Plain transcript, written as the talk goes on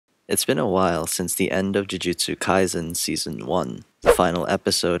It's been a while since the end of Jujutsu Kaisen Season 1. The final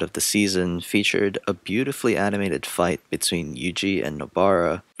episode of the season featured a beautifully animated fight between Yuji and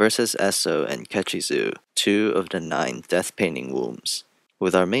Nobara versus Eso and Kechizu, two of the 9 death painting wombs,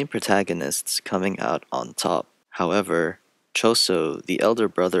 with our main protagonists coming out on top. However, Choso, the elder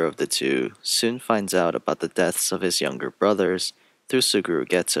brother of the two, soon finds out about the deaths of his younger brothers through Suguru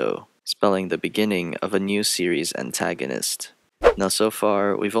Geto, spelling the beginning of a new series antagonist. Now so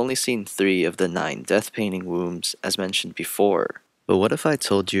far, we've only seen 3 of the 9 death painting wombs as mentioned before. But what if I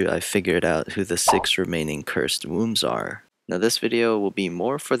told you I figured out who the 6 remaining cursed wombs are? Now this video will be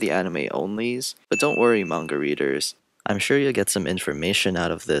more for the anime onlys, but don't worry manga readers. I'm sure you'll get some information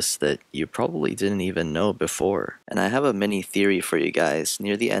out of this that you probably didn't even know before. And I have a mini theory for you guys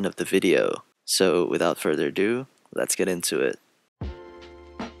near the end of the video. So without further ado, let's get into it.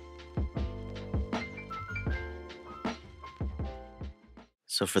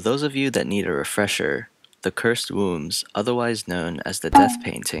 So for those of you that need a refresher, the cursed wombs, otherwise known as the death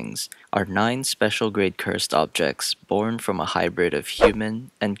paintings, are 9 special grade cursed objects born from a hybrid of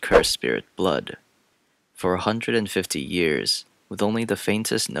human and cursed spirit blood. For 150 years, with only the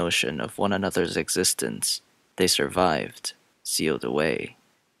faintest notion of one another's existence, they survived, sealed away.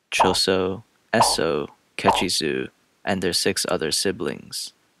 Choso, Eso, Kechizu, and their 6 other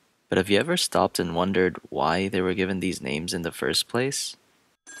siblings. But have you ever stopped and wondered why they were given these names in the first place?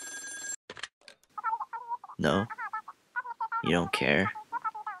 No? You don't care?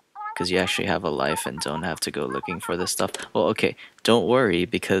 Because you actually have a life and don't have to go looking for this stuff? Well, okay, don't worry,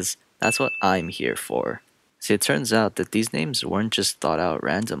 because that's what I'm here for. See, it turns out that these names weren't just thought out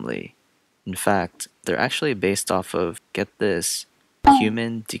randomly. In fact, they're actually based off of, get this,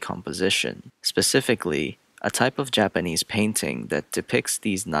 human decomposition. Specifically, a type of Japanese painting that depicts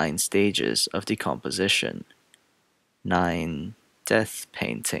these 9 stages of decomposition. 9 death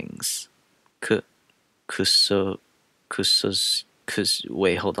paintings.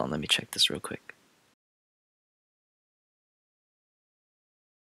 Wait, hold on, let me check this real quick.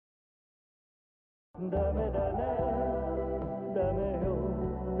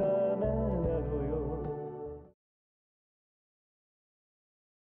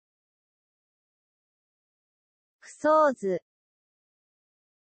 CHOSO.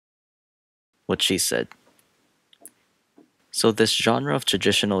 What she said. So this genre of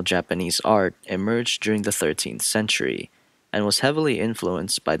traditional Japanese art emerged during the 13th century and was heavily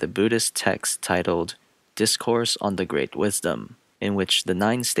influenced by the Buddhist text titled Discourse on the Great Wisdom, in which the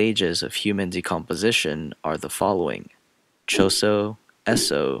 9 stages of human decomposition are the following: Choso,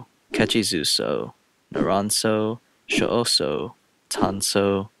 Eso, Kechizuso, Naranso, Shooso,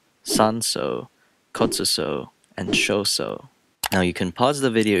 Tanso, Sanso, Kotsuso, and Shoso. Now you can pause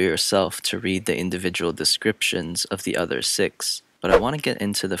the video yourself to read the individual descriptions of the other 6, but I want to get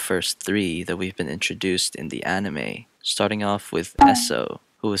into the first 3 that we've been introduced in the anime, starting off with Eso,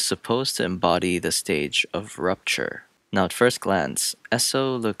 who is supposed to embody the stage of rupture. Now at first glance,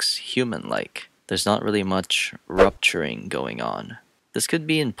 Eso looks human-like. There's not really much rupturing going on. This could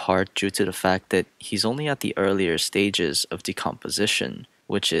be in part due to the fact that he's only at the earlier stages of decomposition,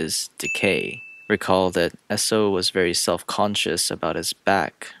 which is decay. Recall that Eso was very self-conscious about his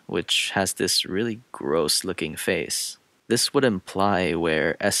back, which has this really gross-looking face. This would imply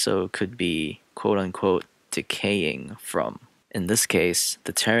where Eso could be quote-unquote decaying from. In this case,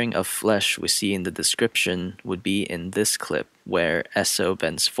 the tearing of flesh we see in the description would be in this clip where Eso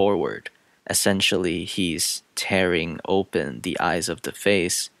bends forward. Essentially, he's tearing open the eyes of the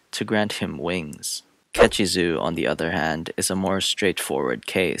face to grant him wings. Kechizu, on the other hand, is a more straightforward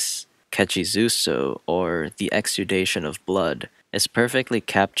case. Kechizuso, or the exudation of blood, is perfectly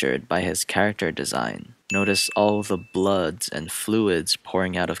captured by his character design. Notice all the bloods and fluids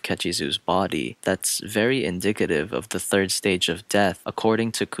pouring out of Kechizu's body. That's very indicative of the 3rd stage of death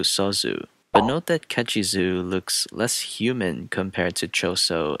according to Kusozu. But note that Kechizu looks less human compared to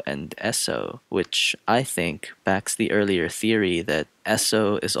Choso and Eso, which I think backs the earlier theory that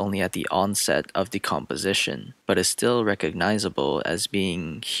Eso is only at the onset of decomposition, but is still recognizable as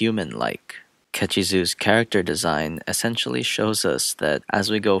being human-like. Kechizu's character design essentially shows us that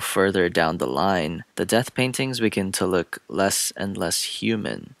as we go further down the line, the death paintings begin to look less and less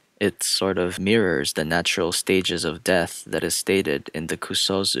human. It sort of mirrors the natural stages of death that is stated in the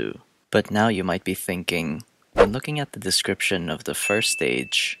Kusozu. But now you might be thinking, when looking at the description of the first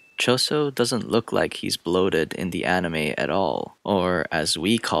stage, Choso doesn't look like he's bloated in the anime at all, or as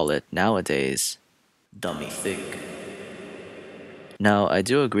we call it nowadays, dummy thick. Now, I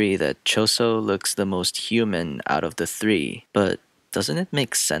do agree that Choso looks the most human out of the 3, but doesn't it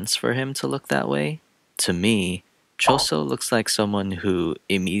make sense for him to look that way? To me, Choso looks like someone who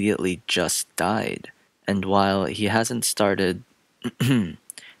immediately just died, and while he hasn't started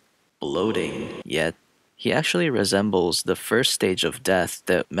bloating yet, he actually resembles the first stage of death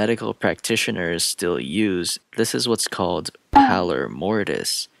that medical practitioners still use. This is what's called pallor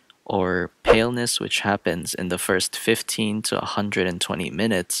mortis, or paleness which happens in the first 15 to 120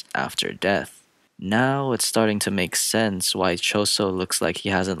 minutes after death. Now it's starting to make sense why Choso looks like he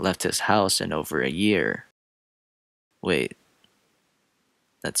hasn't left his house in over a year. Wait,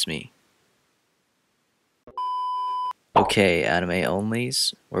 that's me. Okay, anime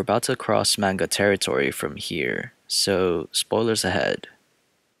onlys, we're about to cross manga territory from here, so spoilers ahead.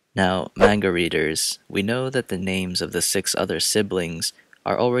 Now, manga readers, we know that the names of the 6 other siblings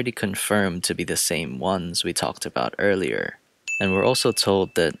are already confirmed to be the same ones we talked about earlier, and we're also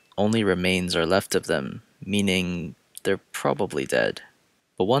told that only remains are left of them, meaning they're probably dead.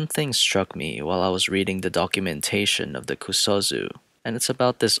 But one thing struck me while I was reading the documentation of the Kusozu, and it's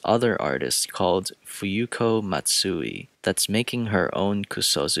about this other artist called Fuyuko Matsui that's making her own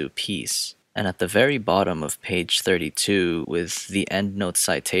Kusozu piece. And at the very bottom of page 32, with the endnote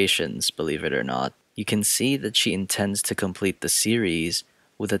citations, believe it or not, you can see that she intends to complete the series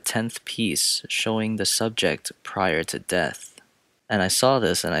with a 10th piece showing the subject prior to death. And I saw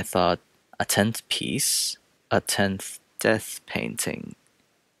this and I thought, a 10th piece? A 10th death painting?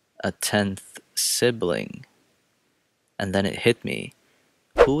 A 10th sibling? And then it hit me.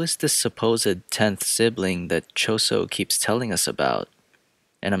 Who is this supposed 10th sibling that Choso keeps telling us about?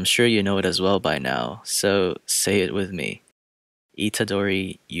 And I'm sure you know it as well by now, so say it with me.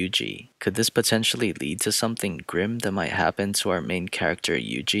 Itadori Yuji. Could this potentially lead to something grim that might happen to our main character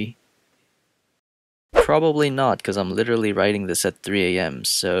Yuji? Probably not, because I'm literally writing this at 3 a.m,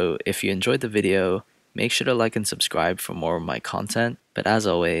 so if you enjoyed the video, make sure to like and subscribe for more of my content. But as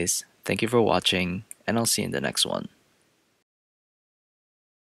always, thank you for watching, and I'll see you in the next one.